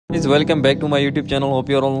Guys, welcome back to my YouTube channel. Hope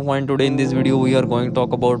you are all fine. Today in this video we are going to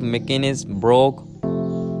talk about McKenzie Brock.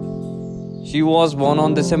 She was born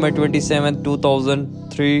on December 27,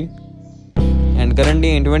 2003, and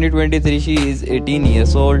currently in 2023 she is 18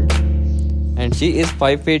 years old and she is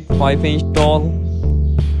 5 feet 5 inch tall.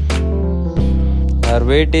 Her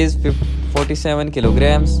weight is 47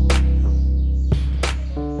 kilograms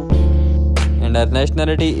and her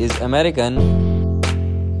nationality is American,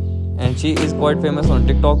 and she is quite famous on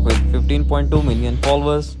TikTok with 15.2 million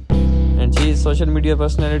followers, and she is social media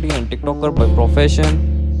personality and TikToker by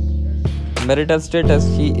profession. Marital status,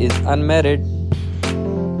 she is unmarried.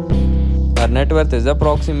 Her net worth is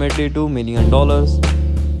approximately $2 million.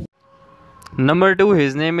 Number 2,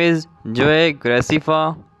 his name is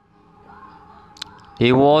Graceffa.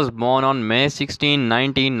 He was born on May 16,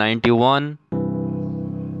 1991,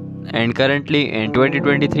 and currently in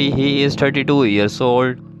 2023 he is 32 years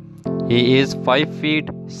old. He is 5 feet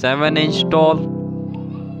 7 inch tall.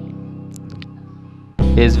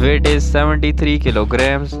 His weight is 73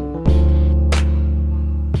 kilograms.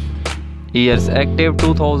 Years active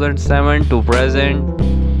 2007 to present.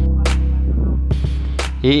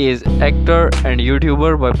 He is actor and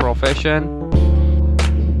YouTuber by profession.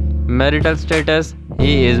 Marital status,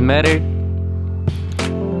 he is married.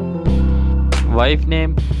 Wife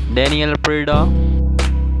name Daniel Prida.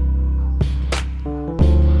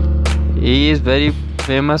 He is very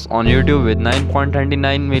famous on YouTube with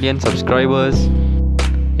 9.29 million subscribers.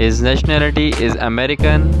 His nationality is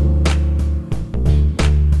American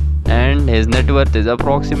and his net worth is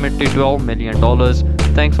approximately $12 million.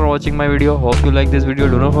 Thanks for watching my video. Hope you like this video.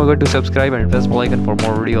 Do not forget to subscribe and press bell icon for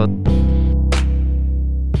more videos.